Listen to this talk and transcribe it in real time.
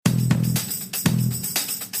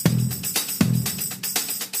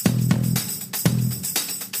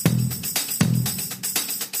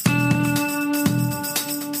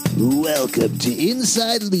Welcome to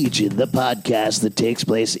Inside Legion, the podcast that takes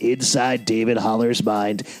place inside David Haller's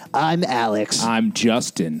mind. I'm Alex. I'm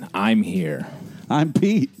Justin. I'm here. I'm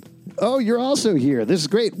Pete. Oh, you're also here. This is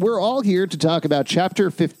great. We're all here to talk about Chapter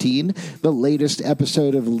 15, the latest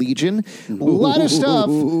episode of Legion. A lot of stuff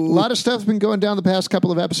has been going down the past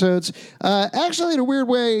couple of episodes. Actually, in a weird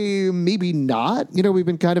way, maybe not. You know, we've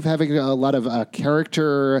been kind of having a lot of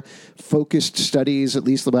character-focused studies, at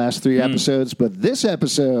least the last three episodes. But this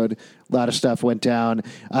episode, a lot of stuff went down.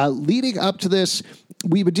 Leading up to this,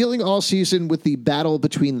 we've been dealing all season with the battle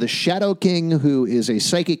between the Shadow King, who is a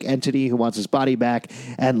psychic entity who wants his body back,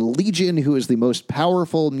 and Legion, who is the most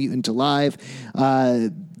powerful mutant alive.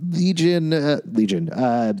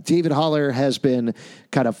 David Haller has been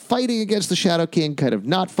kind of fighting against the Shadow King, kind of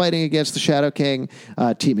not fighting against the Shadow King,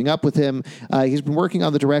 teaming up with him. He's been working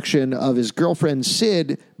on the direction of his girlfriend,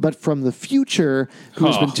 Sid, but from the future, who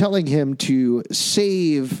has been telling him to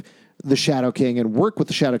save the Shadow King and work with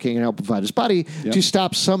the Shadow King and help him find his body to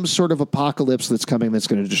stop some sort of apocalypse that's coming that's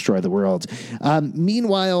going to destroy the world.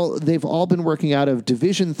 Meanwhile, they've all been working out of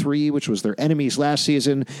Division 3, which was their enemies last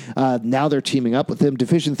season. Now they're teaming up with them.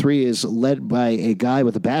 Division 3 is led by a guy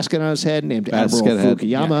with a basket on his head named Admiral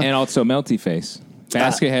Fukuyama. Yeah. And also Melty Face.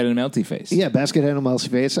 Basket Head and Melty Face. Yeah, Basket Head and Melty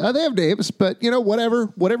Face. They have names, but, you know, whatever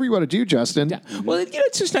you want to do, Justin. Yeah. Well, you know,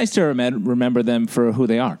 it's just nice to remember them for who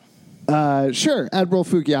they are. Sure, Admiral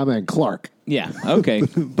Fukuyama and Clark. Yeah, okay.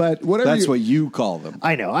 But whatever. That's what you call them.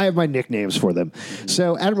 I know. I have my nicknames for them.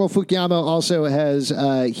 So Admiral Fukuyama also has,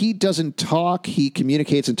 he doesn't talk. He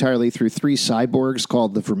communicates entirely through three cyborgs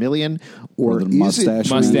called the Vermilion. Or the mustache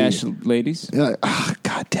ladies.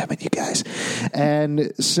 God damn it, you guys.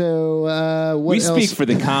 And so what we else? speak for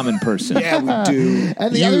the common person. Yeah, we do.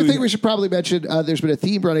 And the other thing we should probably mention, there's been a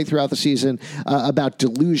theme running throughout the season about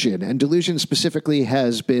delusion. And delusion specifically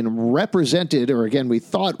has been represented, or again, we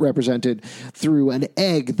thought represented, through an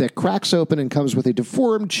egg that cracks open and comes with a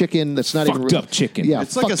deformed chicken that's not fucked up chicken. Yeah,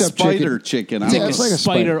 it's like a spider chicken. It's like a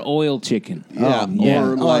spider oil chicken. Yeah. Yeah.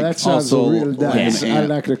 Or like that sounds also real nice. like I'm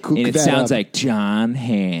not going to cook And it that sounds up. like John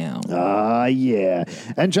Hamm. Yeah.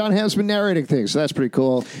 And John Hamm's been narrating things, so that's pretty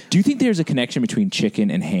cool. Do you think there's a connection between chicken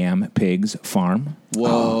and ham pigs farm?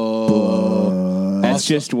 Whoa. That's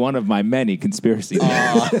just one of my many conspiracy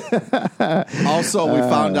theories. Also, we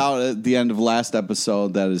found out at the end of last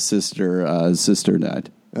episode that his sister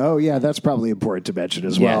died. Oh, yeah, that's probably important to mention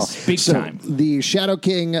as Yes, well. big time. The Shadow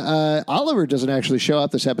King, Oliver doesn't actually show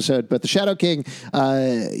up this episode, but the Shadow King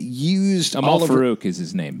used Amal Oliver. Farouk is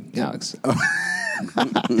his name, Alex.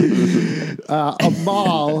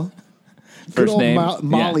 Amal. Good First old name.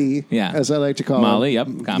 Molly, Yeah. as I like to call Molly, her.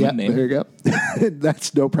 yep, common name. There you go.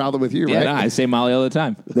 That's no problem with you, Yeah, right? no, I say Molly all the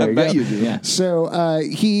time. There I bet you do. Yeah. So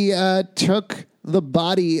he took the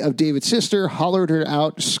body of David's sister, hollowed her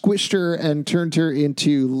out, squished her, and turned her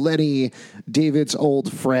into Lenny, David's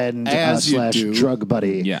old friend As you slash do. drug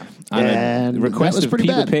buddy. Yeah. On And a request that was of pretty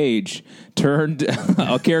Pete bad. LePage, turned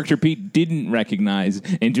a character Pete didn't recognize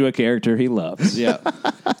into a character he loves. Yeah.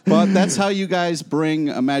 But that's how you guys bring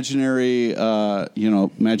imaginary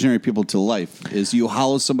people to life, is you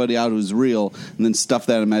hollow somebody out who's real and then stuff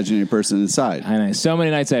that imaginary person inside. I know. So many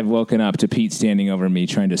nights I've woken up to Pete standing over me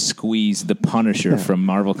trying to squeeze the Punisher from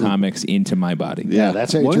Marvel Comics into my body. Yeah,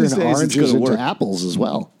 that's how you One turn of these days it's oranges gonna into work. apples as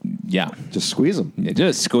well. Yeah. Just squeeze them. Yeah,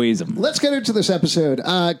 just squeeze them. Let's get into this episode.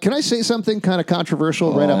 Can I say something kind of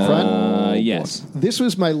controversial right up front? Yes. This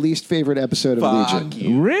was my least favorite episode of Fuck Legion.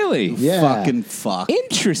 you. Really? Yeah. Fucking fuck.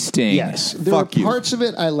 Interesting. Yes, there Fuck were you. parts of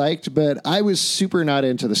it I liked, but I was super not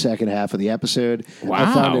into the second half of the episode. I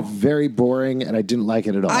Wow. found it very boring, and I didn't like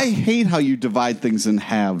it at all. I hate how you divide things in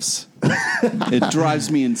halves. It drives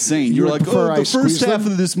me insane. You You're would like, prefer I the squeeze first half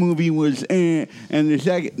them? of this movie was and the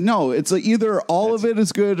second. No, it's like either all of it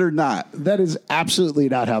is good or not. That is absolutely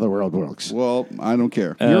not how the world works. Well, I don't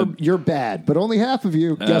care. You're bad, but only half of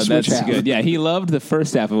you. Guess which that's half? good. Yeah, he loved the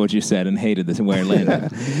first half of what you said and hated this where it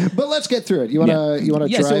landed. But let's get through it. You want to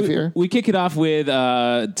drive so here? We kick it off with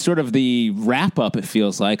sort of the wrap up, it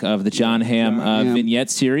feels like, of the John Hamm vignette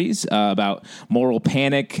series about moral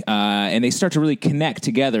panic. And they start to really connect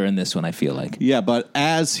together in this one, I feel like. Yeah, but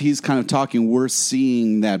as he's kind of talking, we're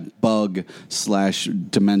seeing that bug /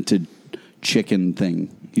 demented chicken thing.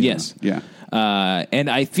 you Yes. know? Yeah. And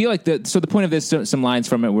I feel like the point of this, some lines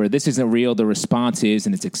from it where this isn't real, the response is,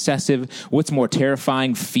 and it's excessive. What's more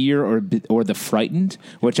terrifying, fear or the frightened?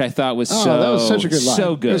 Which I thought was that was such a good line.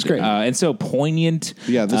 so good. It was great. And so poignant.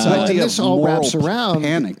 Yeah, this and idea this of all moral wraps around-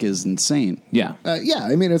 panic is insane. Yeah. Yeah,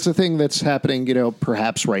 I mean, it's a thing that's happening,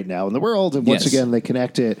 perhaps right now in the world. And once Yes. again, they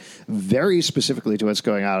connect it very specifically to what's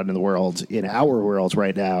going on in the world, in our world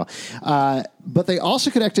right now. But they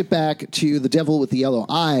also connect it back to the devil with the yellow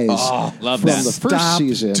eyes love from that. the first Stop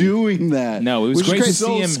season. doing that. No, it was Which is great to great. see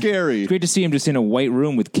So him. scary. It's great to see him just in a white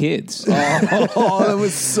room with kids. Oh, that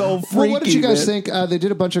was so freaky. Well, what did you guys man. think? They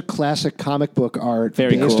did a bunch of classic comic book art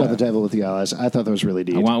Very based cool. on the devil with the yellow eyes. I thought that was really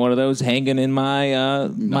neat. I want one of those hanging in my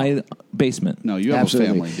my basement. No, you have Absolutely.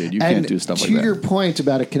 a family, dude. You And can't do stuff like to that. your point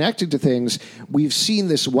about it connecting to things, we've seen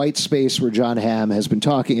this white space where John Hamm has been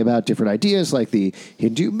talking about different ideas like the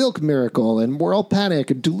Hindu milk miracle and moral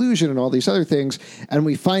panic and delusion and all these other things. And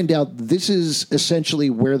we find out this is essentially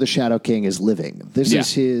where the Shadow King is living. This Yeah.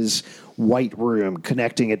 is his white room,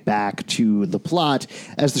 connecting it back to the plot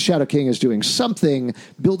as the Shadow King is doing something,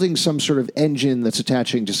 building some sort of engine that's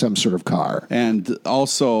attaching to some sort of car. And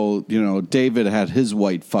also, David had his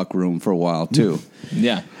white fuck room for a while, too.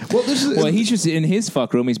 Yeah. Well, this is Well, he's just in his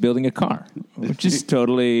fuck room. He's building a car, which is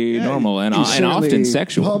totally normal and He's often certainly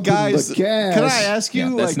sexual. pumping Guys, the gas. can I ask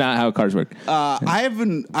you? That's not how cars work. I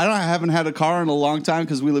haven't had a car in a long time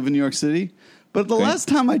because we live in New York City. But the last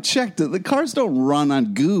time I checked it, the cars don't run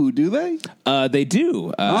on goo, do they? They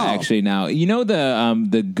do actually now. You know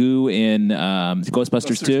the goo in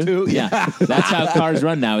Ghostbusters 2? 2? Yeah, that's how cars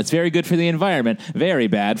run now. It's very good for the environment, very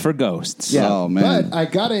bad for ghosts. Yeah, Oh, man. But I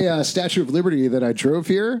got a Statue of Liberty that I drove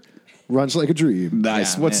here. Runs like a dream.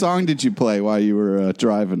 Nice. Yeah, What man. song did you play while you were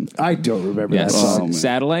driving? I don't remember Yes, that song. man.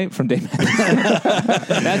 Satellite from Dave.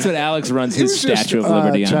 That's what Alex runs It his was just, Statue of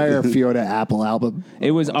Liberty on. entire Fiona Apple album.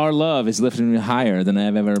 It was Our Love is lifting me higher than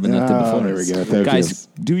I've ever been lifted before. there we go. Thank Guys,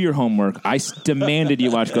 do your homework. I demanded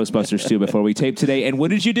you watch Ghostbusters 2 before we taped today. And what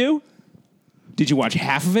did you do? Did you watch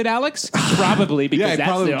half of it, Alex? Probably, because Yeah, I that's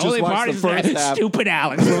probably the just only watched part the of first that. half. Stupid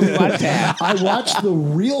Alex only watched half. I watched the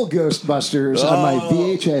real Ghostbusters on my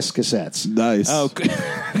VHS cassettes. Nice. Oh,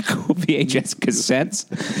 cool VHS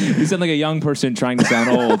cassettes. You sound like a young person trying to sound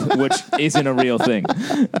old, which isn't a real thing.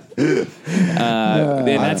 And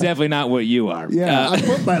that's definitely not what you are. Yeah, I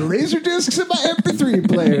put my laser discs in my MP3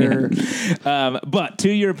 player. But to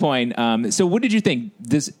your point, so what did you think?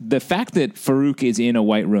 The fact that Farouk is in a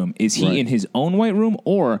white room, is he Right. in his own white room,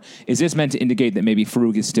 or is this meant to indicate that maybe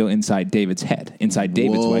Farouk is still inside David's head, inside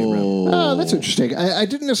David's white room? Oh, that's interesting. I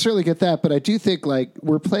didn't necessarily get that, but I do think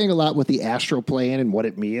we're playing a lot with the astral plane and what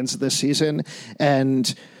it means this season.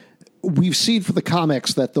 And we've seen from the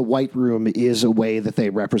comics that the white room is a way that they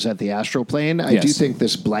represent the astral plane. I do Yes. think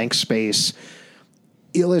this blank space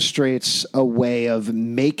illustrates a way of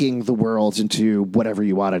making the world into whatever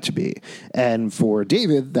you want it to be. And for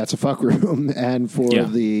David, that's a fuck room. And for Yeah.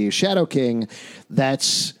 the Shadow King,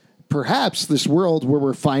 that's perhaps this world where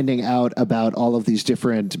we're finding out about all of these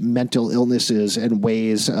different mental illnesses and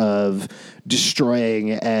ways of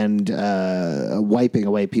destroying and wiping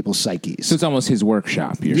away people's psyches. So it's almost his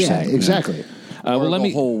workshop, you're yeah, saying. exactly. Or Well, the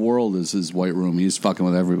whole world is his white room. He's fucking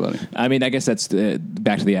with everybody. I mean, I guess that's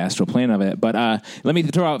back to the astral plane of it. But let me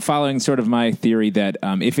throw out following sort of my theory that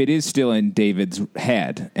if it is still in David's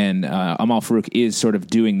head and Amal Farouk is sort of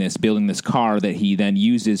doing this, building this car that he then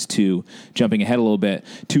uses to, jumping ahead a little bit,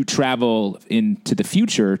 to travel into the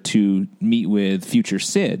future to meet with future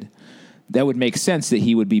Sid, that would make sense that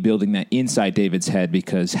he would be building that inside David's head,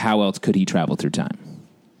 because how else could he travel through time?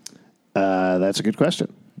 That's a good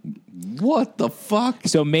question. What the fuck?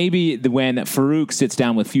 So maybe when Farouk sits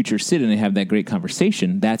down with future Sid and they have that great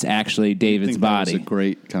conversation, that's actually David's That was body. a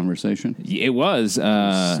great conversation. It was. It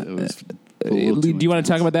was a little Do too you want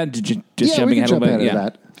to talk about that? Just Yeah, jumping we can ahead jump a little bit.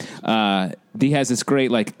 ahead of He has this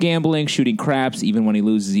great gambling, shooting craps. Even when he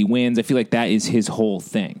loses, he wins. I feel like that is his whole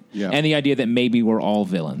thing. Yeah. And the idea that maybe we're all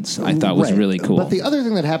villains, I thought was Right. really cool. But the other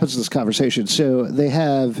thing that happens in this conversation, so they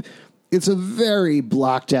have, it's a very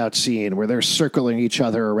blocked out scene where they're circling each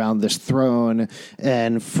other around this throne,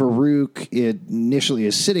 and Farouk initially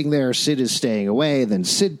is sitting there, Sid is staying away, then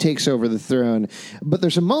Sid takes over the throne. But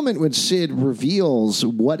there's a moment when Sid reveals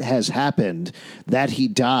what has happened, that he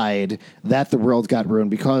died, that the world got ruined,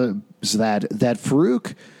 because that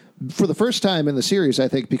Farouk, for the first time in the series, I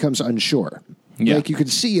think, becomes unsure. Yeah. Like you can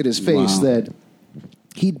see in his face that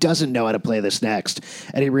he doesn't know how to play this next.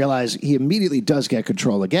 And he immediately does get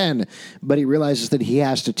control again, but he realizes that he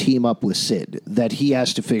has to team up with Sid, that he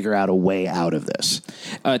has to figure out a way out of this.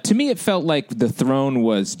 To me, it felt like the throne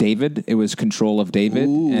was David. It was control of David.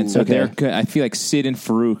 And so okay. I feel like Sid and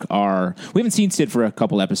Farouk we haven't seen Sid for a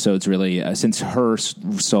couple episodes really since her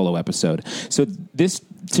solo episode. So this,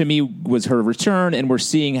 to me, was her return, and we're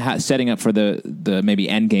seeing setting up for the maybe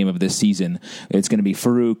end game of this season. It's going to be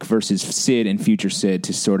Farouk versus Sid and future Sid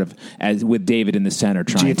to sort of, as with David in the center,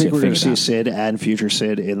 trying Do you think to we're going to figure see it out. Sid and future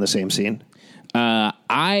Sid in the same scene?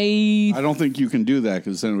 I don't think you can do that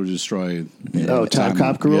because then it would destroy. Time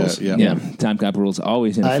Cop rules? yeah, Time Cop rules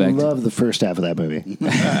always in I effect. love the first half of that movie.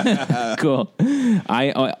 Cool.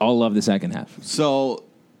 I'll love the second half. So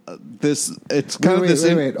it's kind of this.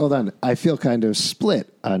 Wait, hold on. I feel kind of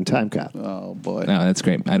split on Time Cop. Oh boy, No, that's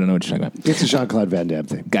great. I don't know what you're talking about. It's a Jean-Claude Van Damme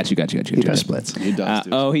thing. Got you. He does splits. he does.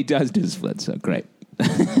 He does do splits. So great.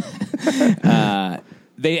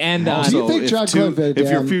 They end on. Do you think Jean-Claude Van Damme-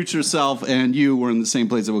 if your future self and you were in the same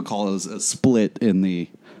place, it would call it a split in the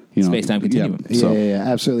Space-time continuum. Yeah,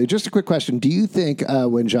 absolutely. Just a quick question. Do you think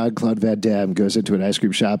when Jean-Claude Van Damme goes into an ice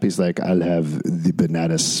cream shop, he's like, I'll have the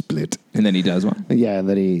banana split? And then he does one. Yeah, and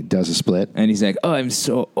then he does a split. And he's like, oh, I'm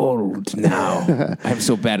so old now. I'm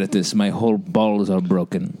so bad at this. My whole balls are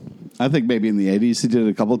broken. I think maybe in the 80s he did it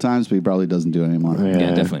a couple of times, but he probably doesn't do it anymore.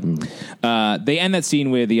 Yeah, definitely. They end that scene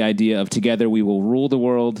with the idea of together we will rule the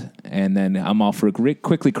world, and then Amal Farouk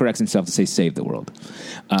quickly corrects himself to say save the world.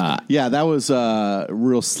 Yeah, that was a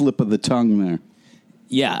real slip of the tongue there.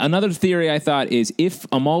 Yeah, another theory I thought is if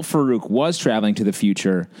Amal Farouk was traveling to the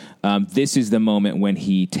future, this is the moment when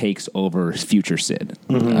he takes over future Sid.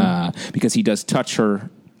 Because he does touch her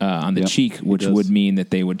on the cheek, which would mean that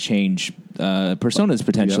they would change personas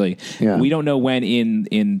potentially. Yep. Yeah. We don't know when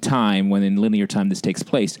in time, when in linear time this takes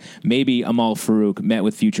place. Maybe Amal Farouk met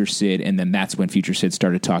with future Sid, and then that's when future Sid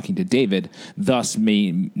started talking to David, thus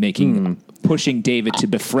pushing David to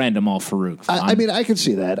befriend Amal Farouk. I mean, I can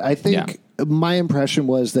see that. I think my impression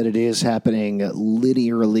was that it is happening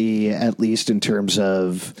linearly, at least in terms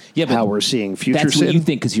of how we're seeing future That's Sid. what you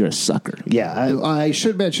think because you're a sucker. Yeah, I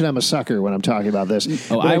should mention I'm a sucker when I'm talking about this.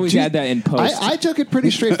 Oh, But I always add that in post. I took it pretty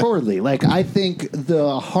straightforwardly. Like, I think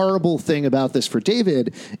the horrible thing about this for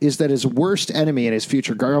David is that his worst enemy and his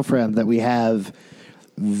future girlfriend that we have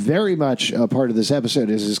very much a part of this episode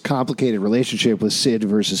is his complicated relationship with Sid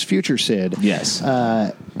versus future Sid. Yes.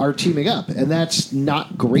 Are teaming up, and that's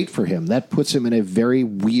not great for him. That puts him in a very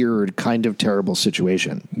weird, kind of terrible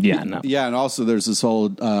situation. Yeah, no. Yeah, and also there's this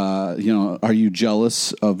whole, are you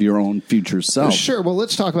jealous of your own future self? Sure. Well,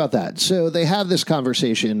 let's talk about that. So they have this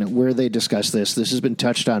conversation where they discuss this. This has been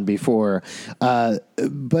touched on before,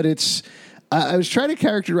 but it's. I was trying to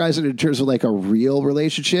characterize it in terms of like a real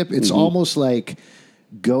relationship. It's almost like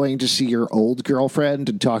going to see your old girlfriend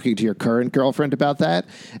and talking to your current girlfriend about that.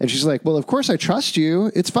 And she's like, well, of course I trust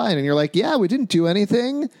you. It's fine. And you're like, yeah, we didn't do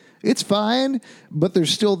anything. It's fine. But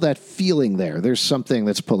there's still that feeling there. There's something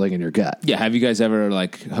that's pulling in your gut. Yeah, have you guys ever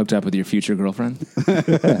like hooked up with your future girlfriend?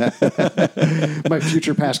 My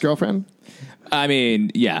future past girlfriend? I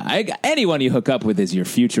mean, yeah, anyone you hook up with is your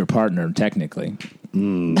future partner, technically.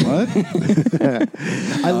 What?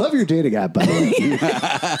 I love your dating app, by the way.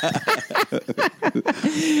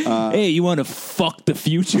 Hey, you want to fuck the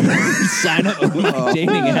future? Sign up with my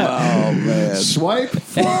dating app. Oh, man. Swipe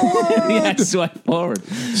forward. Yeah, swipe forward.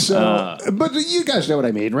 So, but you guys know what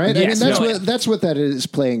I mean, right? Yes, I mean, no, that's what that is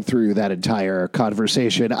playing through that entire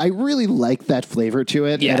conversation. I really like that flavor to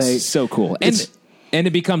it. Yes, so cool. And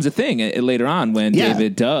it becomes a thing later on when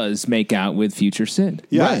David does make out with future Sid.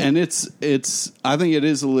 Yeah, Right. and it's. I think it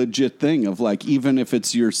is a legit thing of like, even if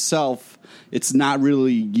it's yourself, it's not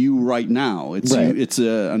really you right now. It's Right. you, it's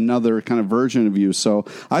another kind of version of you. So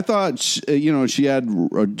I thought, she had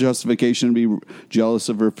a justification to be jealous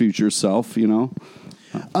of her future self. Yeah,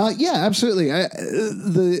 absolutely.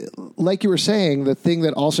 Like you were saying, the thing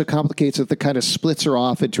that also complicates it, that kind of splits her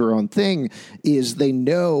off into her own thing, is they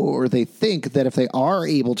know or they think that if they are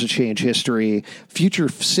able to change history, future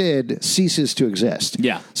Sid ceases to exist.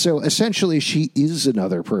 Yeah. So essentially, she is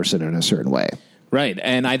another person in a certain way. Right,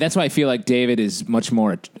 and that's why I feel like David is much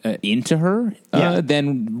more into her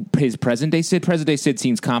than his present-day Sid. Present-day Sid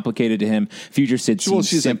seems complicated to him. Future Sid seems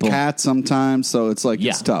she's simple. a cat sometimes, so it's like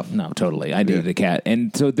it's tough. No, totally. I dated a cat.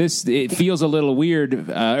 And so it feels a little weird,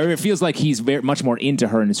 or it feels like he's much more into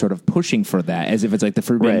her and is sort of pushing for that, as if it's like the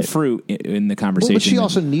forbidden fruit in the conversation. Well, but she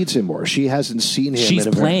also needs him more. She hasn't seen him. She's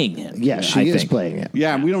playing him. Yeah, she is playing him.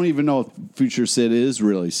 Yeah, and we don't even know if future Sid is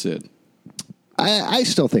really Sid. I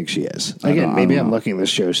still think she is. Again, maybe I'm looking this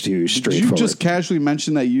show's too Did straightforward. you just casually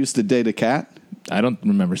mention that you used to date a cat? I don't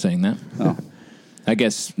remember saying that. Oh. I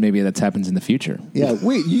guess maybe that happens in the future. Yeah,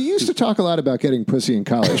 wait, you used to talk a lot about getting pussy in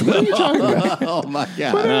college. What are you talking about? Oh, my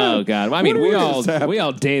God. Oh God! Well, I mean, we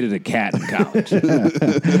all dated a cat in college.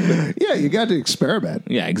 Yeah, you got to experiment.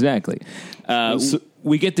 Yeah, exactly.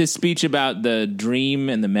 We get this speech about the dream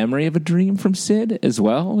and the memory of a dream from Sid as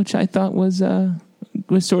well, which I thought was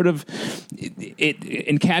sort of it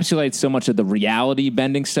encapsulates so much of the reality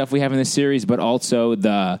bending stuff we have in this series, but also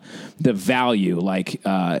the value. Like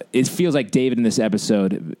it feels like David in this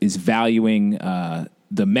episode is valuing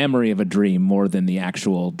the memory of a dream more than the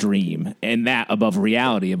actual dream, and that above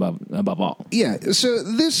reality above all. Yeah. So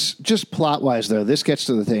this, just plot wise, though, this gets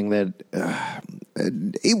to the thing that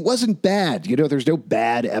it wasn't bad. You know, there's no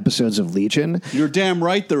bad episodes of Legion. You're damn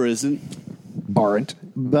right there isn't. Aren't,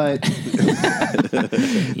 but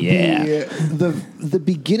Yeah. the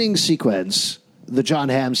beginning sequence, the John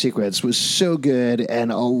Hamm sequence, was so good,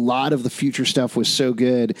 and a lot of the future stuff was so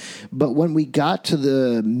good. But when we got to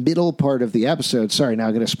the middle part of the episode, sorry, now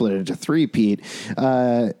I'm going to split it into three, Pete,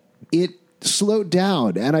 it slowed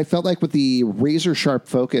down. And I felt like with the razor sharp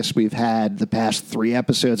focus we've had the past 3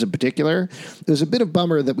 episodes in particular, it was a bit of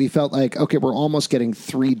bummer that we felt like, okay, we're almost getting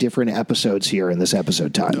 3 different episodes here in this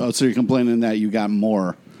episode time. Oh, so you're complaining that you got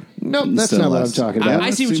more. No, that's not what I'm talking about.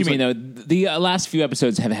 I see what you mean, though. The last few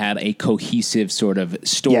episodes have had a cohesive sort of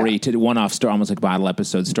story to one-off story, almost like a bottle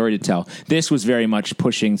episode story to tell. This was very much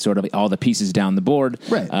pushing sort of all the pieces down the board,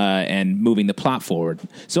 right, and moving the plot forward.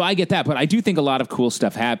 So I get that, but I do think a lot of cool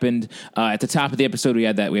stuff happened. At the top of the episode, we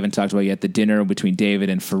had that we haven't talked about yet, the dinner between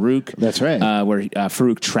David and Farouk. That's right, where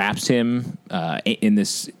Farouk traps him in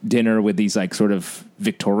this dinner with these like sort of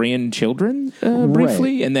Victorian children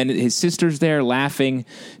briefly, right, and then his sister's there laughing.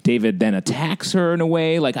 David then attacks her in a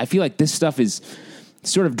way. Like, I feel like this stuff is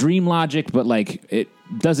sort of dream logic, but like it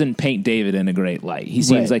doesn't paint David in a great light. He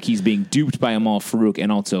seems like he's being duped by Amal Farouk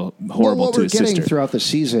and also horrible to his sister. What we're getting throughout the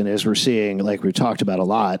season is we're seeing, like we've talked about a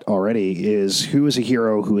lot already, is who is a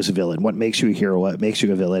hero, who is a villain, what makes you a hero, what makes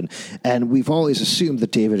you a villain. And we've always assumed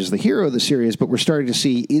that David is the hero of the series, but we're starting to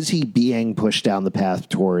see, is he being pushed down the path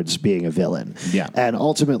towards being a villain? Yeah. And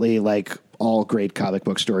ultimately, like all great comic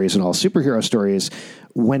book stories and all superhero stories,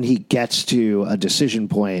 when he gets to a decision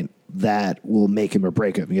point, that will make him or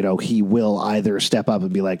break him. You know, he will either step up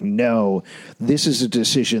and be like, no, this is a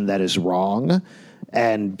decision that is wrong,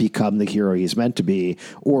 and become the hero he's meant to be,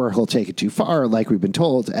 or he'll take it too far, like we've been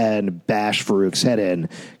told, and bash Farouk's head in,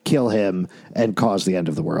 kill him, and cause the end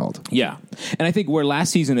of the world. Yeah. And I think where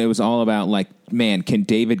last season it was all about, like, man, can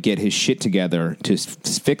David get his shit together to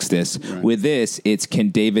fix this? Right. With this, it's can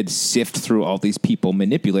David sift through all these people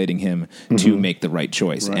manipulating him to make the right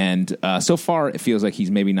choice? Right. And so far, it feels like he's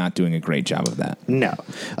maybe not doing a great job of that. No.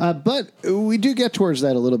 But we do get towards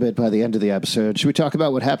that a little bit by the end of the episode. Should we talk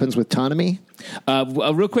about what happens with Tanami?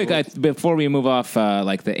 Real quick, before we move off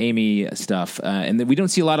like the Amy stuff, and we don't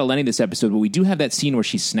see a lot of Lenny this episode, but we do have that scene where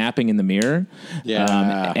she's snapping in the mirror.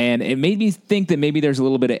 Yeah. And it made me think that maybe there's a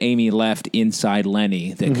little bit of Amy left inside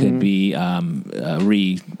Lenny that could be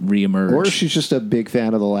re-emerge. Or she's just a big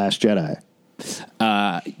fan of The Last Jedi.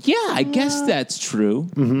 Yeah, I guess that's true.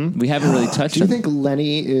 Mm-hmm. We haven't really touched on. Do you think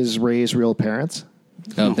Lenny is Rey's real parents?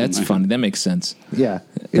 Oh, that's funny. That makes sense. Yeah.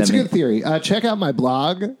 It's a good theory. Check out my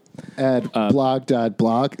blog at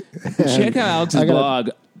blog.blog. Check out Alex's blog,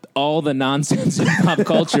 all the nonsense in pop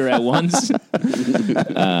culture at once. That's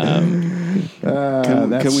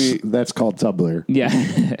called Tumblr. Yeah.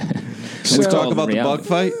 Can we talk about the bug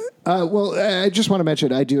fight? Well, I just want to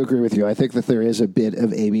mention, I do agree with you. I think that there is a bit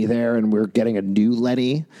of Amy there, and we're getting a new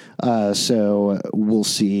Lenny, so we'll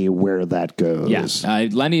see where that goes. Yes,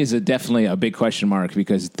 Lenny is definitely a big question mark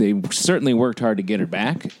because they certainly worked hard to get her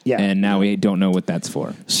back, and now we don't know what that's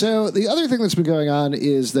for. So the other thing that's been going on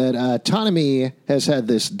is that Tanami has had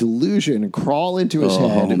this delusion crawl into his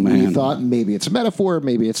head, and we thought maybe it's a metaphor,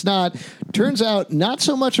 maybe it's not. Turns out not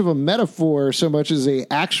so much of a metaphor, so much as a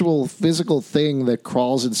actual physical thing that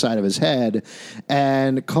crawls inside of his head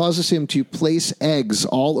and causes him to place eggs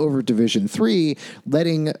all over Division 3,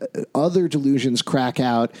 letting other delusions crack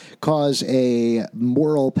out, cause a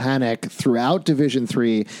moral panic throughout Division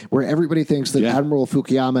 3, where everybody thinks that Admiral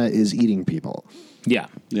Fukuyama is eating people. Yeah.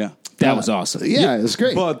 Yeah. That was awesome. Yeah, it was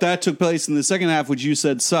great. But that took place in the second half, which you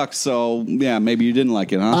said sucks, so yeah, maybe you didn't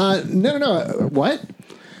like it, huh? No. What?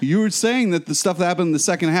 You were saying that the stuff that happened in the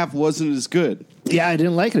second half wasn't as good. Yeah, I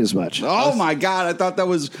didn't like it as much. Oh, my God. I thought that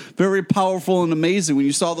was very powerful and amazing. When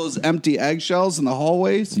you saw those empty eggshells in the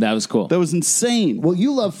hallways. That was cool. That was insane. Well,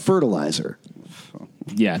 you love fertilizer.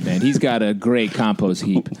 Yeah, man. He's got a great compost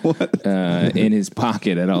heap in his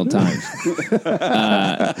pocket at all times.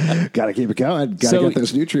 Got to keep it going. Got to get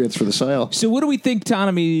those nutrients for the soil. So what do we think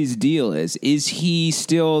Tanami's deal is? Is he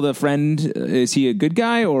still the friend? Is he a good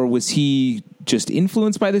guy, or was he just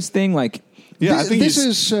influenced by this thing? Like, yeah, I think this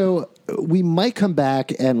is so. We might come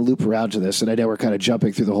back and loop around to this, and I know we're kind of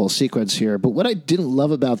jumping through the whole sequence here. But what I didn't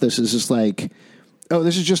love about this is just like, oh,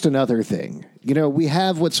 this is just another thing. You know, we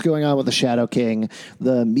have what's going on with the Shadow King,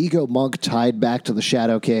 the Migo monk tied back to the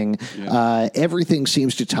Shadow King. Yeah. Everything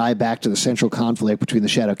seems to tie back to the central conflict between the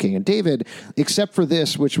Shadow King and David, except for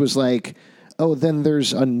this, which was like, oh, then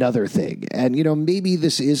there's another thing. And, maybe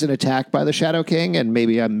this is an attack by the Shadow King, and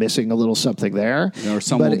maybe I'm missing a little something there. Or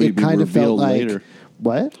something will be kind of felt revealed like, later.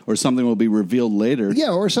 What? Or something will be revealed later.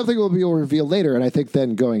 Yeah, or something will be revealed later. And I think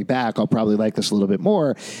then going back, I'll probably like this a little bit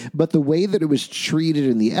more. But the way that it was treated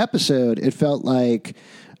in the episode, it felt like,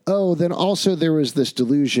 oh, then also there was this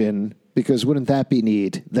delusion, because wouldn't that be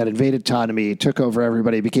neat, that invaded Tanami, took over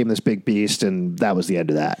everybody, became this big beast, and that was the end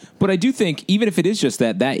of that. But I do think, even if it is just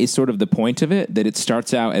that is sort of the point of it, that it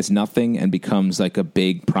starts out as nothing and becomes like a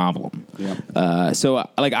big problem. Yeah. So,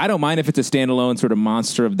 I don't mind if it's a standalone sort of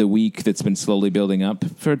monster of the week that's been slowly building up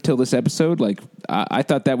till this episode. I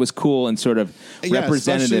thought that was cool and sort of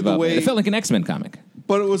representative of it. It felt like an X-Men comic.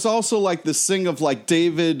 But it was also like this thing of like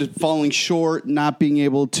David falling short, not being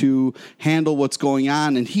able to handle what's going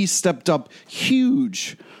on, and he stepped up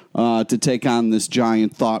huge to take on this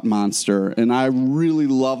giant thought monster. And I really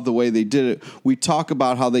love the way they did it. We talk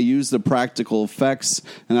about how they use the practical effects,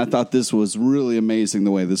 and I thought this was really amazing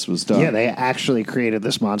the way this was done. Yeah, they actually created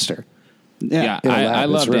this monster. Yeah, I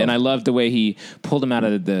loved it, and I loved the way he pulled him out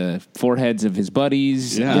of the foreheads of his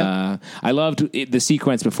buddies. Yeah. I loved the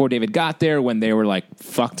sequence before David got there when they were like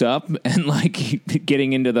fucked up and like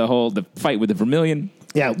getting into the fight with the Vermilion.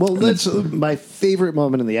 Yeah, well, my favorite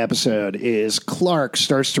moment in the episode is Clark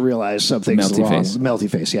starts to realize something's wrong.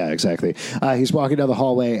 Melty face, yeah, exactly. He's walking down the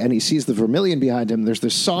hallway, and he sees the Vermilion behind him. There's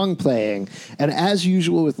this song playing, and as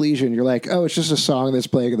usual with Legion, you're like, oh, it's just a song that's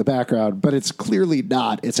playing in the background, but it's clearly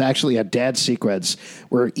not. It's actually a dance sequence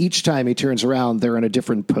where each time he turns around, they're in a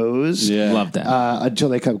different pose. Yeah. Love that. Until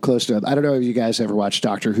they come close to him. I don't know if you guys ever watched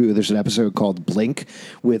Doctor Who. There's an episode called Blink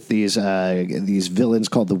with these villains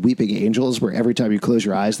called the Weeping Angels, where every time you close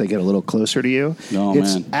your eyes, they get a little closer to you.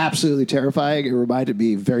 It's absolutely terrifying. It reminded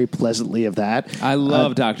me very pleasantly of that. I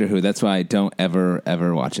love Doctor Who. That's why I don't ever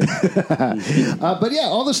watch it. But yeah,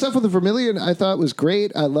 all the stuff with the Vermilion I thought was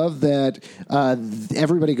great. I love that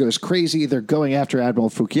everybody goes crazy. They're going after Admiral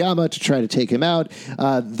Fukuyama to try to take him out.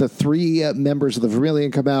 The three members of the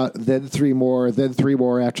Vermilion come out, then three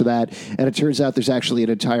more after that. And it turns out there's actually an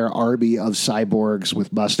entire army of cyborgs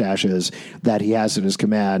with mustaches that he has in his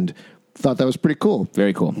command. Thought that was pretty cool.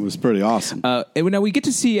 Very cool. It was pretty awesome. Now we get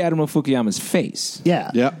to see Admiral Fukuyama's face.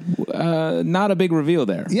 Yeah. Yeah. Not a big reveal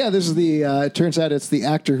there. Yeah, this is it turns out it's the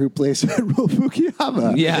actor who plays Admiral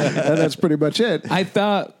Fukuyama. Yeah. And that's pretty much it. I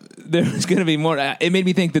thought there was going to be more. It made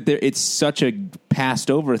me think that it's such a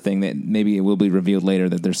passed over thing that maybe it will be revealed later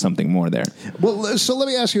that there's something more there. Well, so let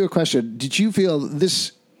me ask you a question. Did you feel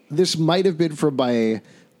this might have been from my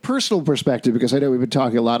personal perspective, because I know we've been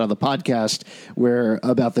talking a lot on the podcast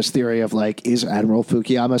about this theory of like, is Admiral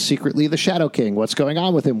Fukuyama secretly the Shadow King? What's going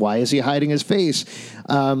on with him? Why is he hiding his face?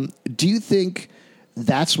 Do you think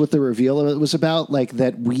that's what the reveal of it was about? Like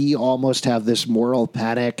that we almost have this moral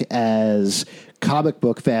panic as comic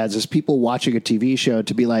book fans, as people watching a TV show,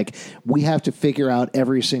 to be like, we have to figure out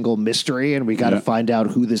every single mystery and we got to find out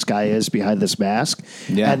who this guy is behind this mask.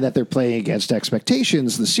 Yeah. And that they're playing against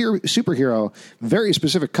expectations, the superhero, very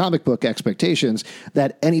specific comic book expectations,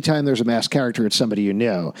 that anytime there's a masked character, it's somebody you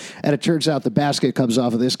know. And it turns out the basket comes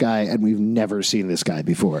off of this guy and we've never seen this guy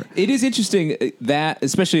before. It is interesting that,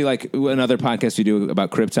 especially like another podcast we do about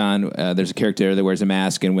Krypton, there's a character that wears a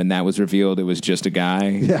mask, and when that was revealed, it was just a guy.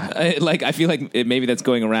 Yeah. I feel like maybe that's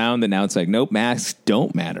going around, and now it's like, nope, masks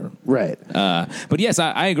don't matter. Right. But yes,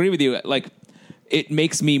 I agree with you. Like, it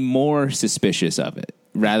makes me more suspicious of it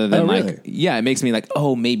rather than it makes me like,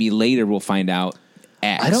 oh, maybe later we'll find out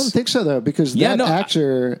X. I don't think so, though, because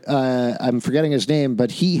actor, I'm forgetting his name,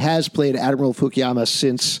 but he has played Admiral Fukuyama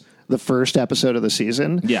since the first episode of the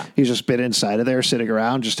season. Yeah. He's just been inside of there, sitting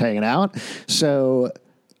around, just hanging out. So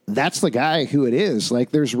that's the guy who it is.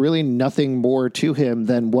 Like, there's really nothing more to him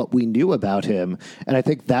than what we knew about him. And I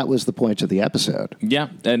think that was the point of the episode. Yeah,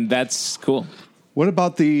 and that's cool. What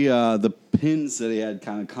about the pins that he had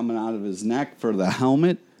kind of coming out of his neck for the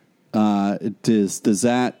helmet? Does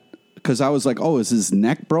that... Because I was like, oh, is his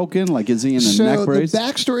neck broken? Like, is he in a neck brace? The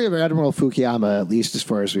backstory of Admiral Fukuyama, at least as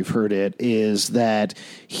far as we've heard it, is that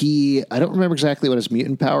I don't remember exactly what his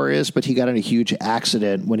mutant power is, but he got in a huge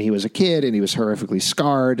accident when he was a kid and he was horrifically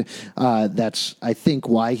scarred. That's, I think,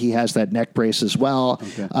 why he has that neck brace as well.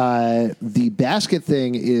 Okay. The basket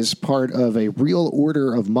thing is part of a real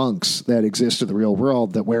order of monks that exist in the real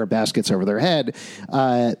world that wear baskets over their head.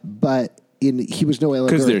 But he was no longer,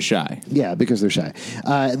 because they're shy. Yeah, because they're shy.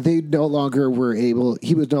 He no longer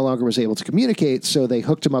was able to communicate, so they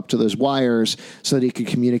hooked him up to those wires so that he could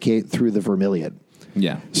communicate through the Vermilion.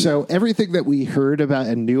 Yeah. So everything that we heard about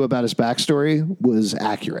and knew about his backstory was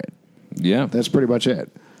accurate. Yeah. That's pretty much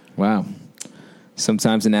it. Wow.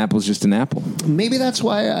 Sometimes an apple's just an apple. Maybe that's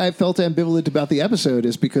why I felt ambivalent about the episode,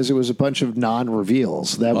 is because it was a bunch of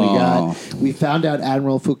non-reveals that we got. We found out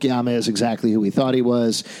Admiral Fukuyama is exactly who we thought he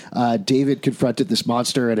was. David confronted this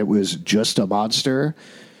monster, and it was just a monster.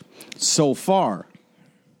 So far.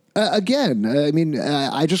 Again, I mean,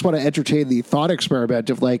 I just want to entertain the thought experiment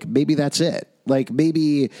of, like, maybe that's it. Like,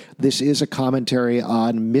 maybe this is a commentary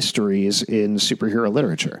on mysteries in superhero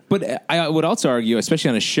literature. But I would also argue,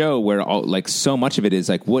 especially on a show where like so much of it is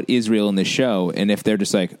like, what is real in this show? And if they're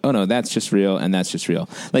just like, oh no, that's just real and that's just real.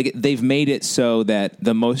 Like, they've made it so that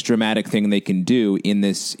the most dramatic thing they can do in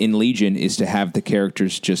Legion is to have the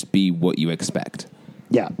characters just be what you expect.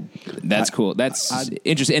 Yeah. That's cool. That's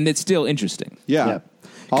interesting. And it's still interesting. Yeah.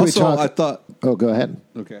 Also, I thought... Oh, go ahead.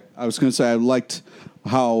 Okay. I was going to say, I liked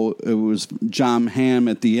how it was John Hamm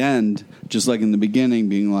at the end, just like in the beginning,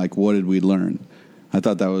 being like, what did we learn? I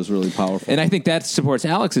thought that was really powerful. And I think that supports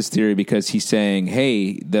Alex's theory, because he's saying,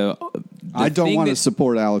 hey, I don't want to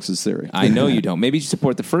support Alex's theory. I know you don't. Maybe you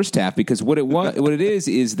support the first half, because what it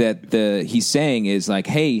is that he's saying is like,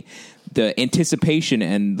 hey, the anticipation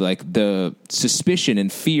and like the suspicion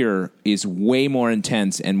and fear is way more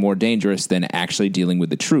intense and more dangerous than actually dealing with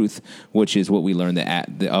the truth, which is what we learned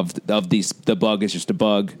the bug is just a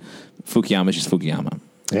bug. Fukuyama is just Fukuyama.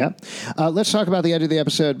 Yeah. Let's talk about the end of the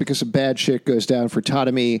episode, because some bad shit goes down for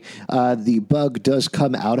Tatami. The bug does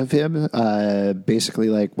come out of him. Basically,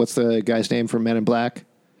 like, what's the guy's name from Men in Black?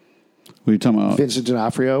 What are you talking about? Vincent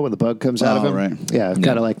D'Onofrio, when the bug comes out of him. Right. Yeah,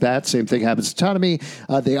 kind of like that. Same thing happens to Tatami.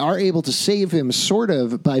 They are able to save him, sort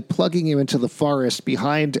of, by plugging him into the forest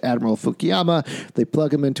behind Admiral Fukuyama. They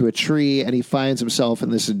plug him into a tree, and he finds himself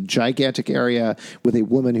in this gigantic area with a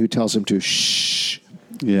woman who tells him to shh.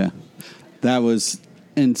 Yeah. That was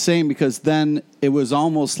insane, because then it was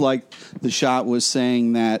almost like the shot was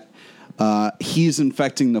saying that he's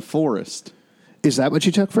infecting the forest. Is that what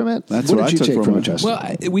you took from it? That's what what did you I took take from it, it. Justin?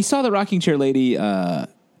 Well, we saw the rocking chair lady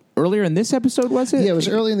earlier in this episode, was it? Yeah, it was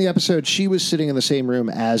early in the episode. She was sitting in the same room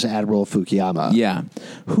as Admiral Fukuyama. Yeah.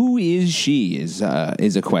 Who is she is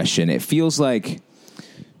a question. It feels like...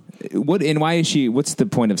 why is she? What's the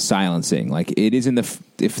point of silencing? Like, it is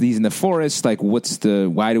if he's in the forest, like,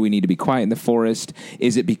 why do we need to be quiet in the forest?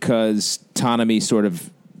 Is it because Tatami sort of,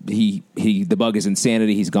 the bug is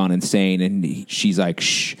insanity, he's gone insane, and she's like,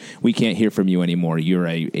 shh, we can't hear from you anymore. You're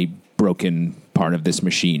a broken part of this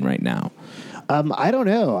machine right now. I don't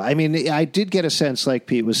know. I mean, I did get a sense, like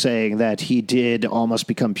Pete was saying, that he did almost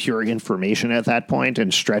become pure information at that point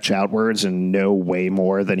and stretch outwards and know way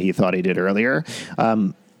more than he thought he did earlier.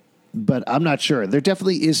 But I'm not sure. There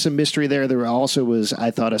definitely is some mystery there. There also was, I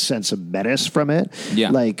thought, a sense of menace from it.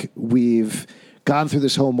 Yeah. Like, we've gone through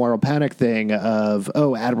this whole moral panic thing of,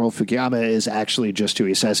 oh, Admiral Fukuyama is actually just who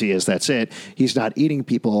he says he is. That's it. He's not eating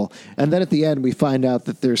people. And then at the end, we find out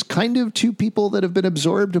that there's kind of two people that have been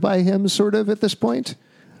absorbed by him, sort of, at this point.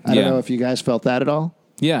 I don't know if you guys felt that at all.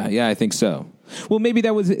 Yeah, I think so. Well, maybe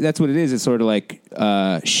that's what it is. It's sort of like,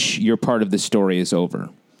 your part of the story is over.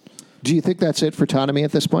 Do you think that's it for Tatami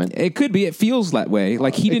at this point? It could be. It feels that way.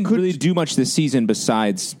 Like, he didn't really do much this season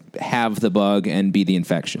besides have the bug and be the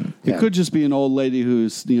infection. It could just be an old lady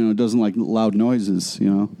who's, doesn't like loud noises,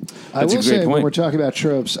 I will say, when we're talking about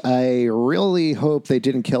tropes, I really hope they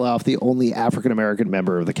didn't kill off the only African-American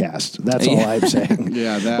member of the cast. That's all I'm saying.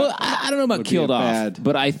 Yeah, that. Well, I don't know about killed off,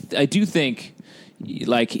 but I do think,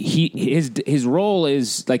 like, his role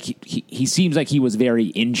is like he seems like he was very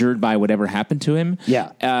injured by whatever happened to him.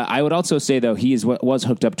 Yeah. I would also say, though, he was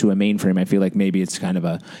hooked up to a mainframe. I feel like maybe it's kind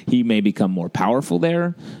of he may become more powerful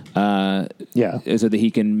there. So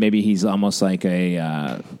that he's almost like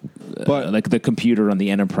like the computer on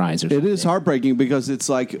the Enterprise or something. It is heartbreaking, because it's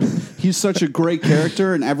like he's such a great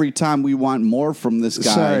character, and every time we want more from this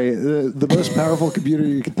guy. Sorry, the most powerful computer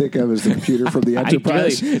you can think of is the computer from the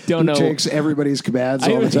Enterprise. I really don't know. Takes everybody's commands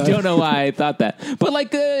all the time. I don't know why I thought that, but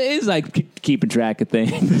like it is like keeping track of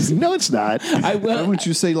things. No, it's not. Why wouldn't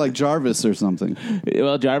you say like Jarvis or something?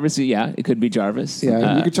 Well, Jarvis, yeah, it could be Jarvis.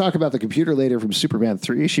 Yeah, you could talk about the computer later from Superman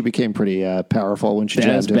 3. She became pretty powerful when she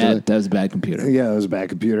jammed into it. That was a bad computer. Yeah, it was a bad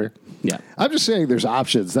computer. Yeah. I'm just saying there's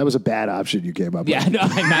options. That was a bad option you came up with. Yeah, no,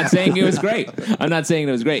 I'm not saying it was great. I'm not saying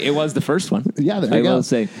it was great. It was the first one. Yeah, there you go. I will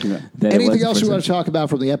say that. Anything else you want to talk about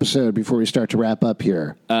from the episode before we start to wrap up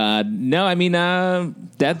here? No, I mean,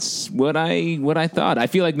 that's what I thought. I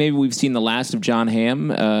feel like maybe we've seen the last of John Hamm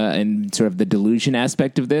and sort of the delusion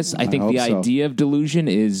aspect of this. I think the idea of delusion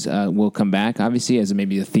will come back, obviously, as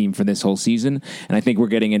maybe a theme for this whole season. And I think we're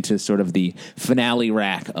getting into sort of the finale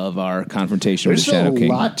rack of our confrontation with the Shadow King. There's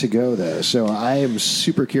still a lot to go, though, so I am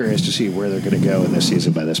super curious to see where they're going to go in this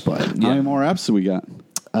season by this point. How many more eps do we got?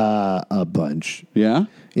 A bunch. Yeah?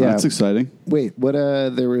 Yeah. That's exciting. Wait, what?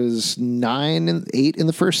 There was 8 in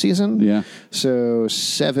the first season. Yeah. So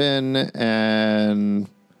 7 and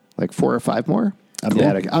like 4 or 5 more.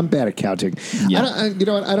 I'm bad at counting. Yeah. You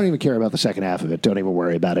know what? I don't even care about the second half of it. Don't even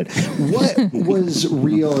worry about it. What was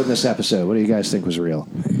real in this episode? What do you guys think was real?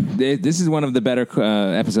 This is one of the better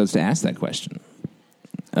episodes to ask that question.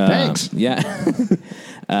 Thanks. Yeah.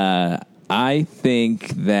 I think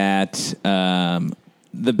that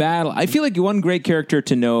the battle, I feel like one great character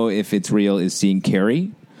to know if it's real is seeing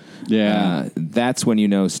Carrie. Yeah. That's when you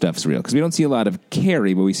know stuff's real. Because we don't see a lot of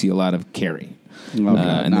Carrie, but we see a lot of Carrie. Okay, in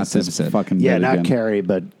not this this episode. fucking Yeah, bit not again. Carrie,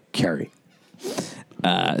 but Carrie.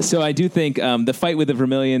 So I do think the fight with the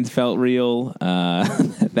Vermilions felt real.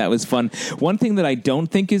 That was fun. One thing that I don't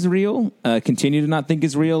think is real, continue to not think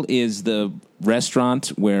is real, is the restaurant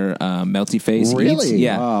where Melty Face Really? eats.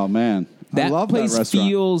 Yeah. Oh, man. I That love place that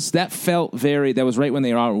restaurant. that was right when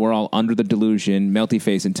they were all under the delusion. Melty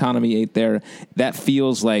Face and Tanami ate there. That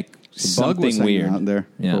feels like Bug was something hanging weird out there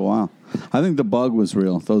Yeah. for a while. I think the bug was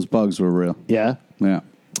real. Those bugs were real. Yeah. Yeah.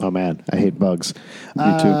 Oh, man, I hate bugs. Me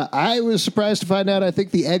too. I was surprised to find out I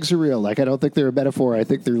think the eggs are real. Like, I don't think they're a metaphor. I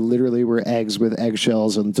think there literally were eggs with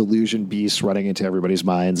eggshells and delusion beasts running into everybody's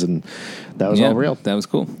minds, and that was all real. That was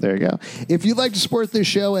cool. There you go. If you'd like to support this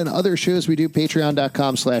show and other shows we do,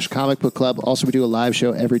 patreon.com/Comic Book Club. Also, we do a live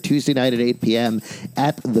show every Tuesday night at 8 p.m.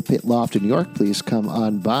 at the Pit Loft in New York. Please come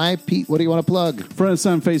on by. Pete, what do you want to plug? Friend us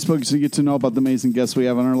on Facebook so you get to know about the amazing guests we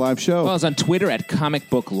have on our live show. Follow us on Twitter at Comic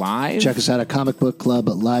Book Live. Check us out at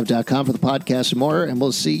comicbookclublive.com for the podcast and more, and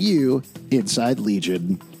we'll see you inside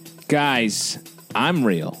Legion. Guys, I'm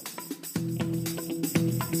real.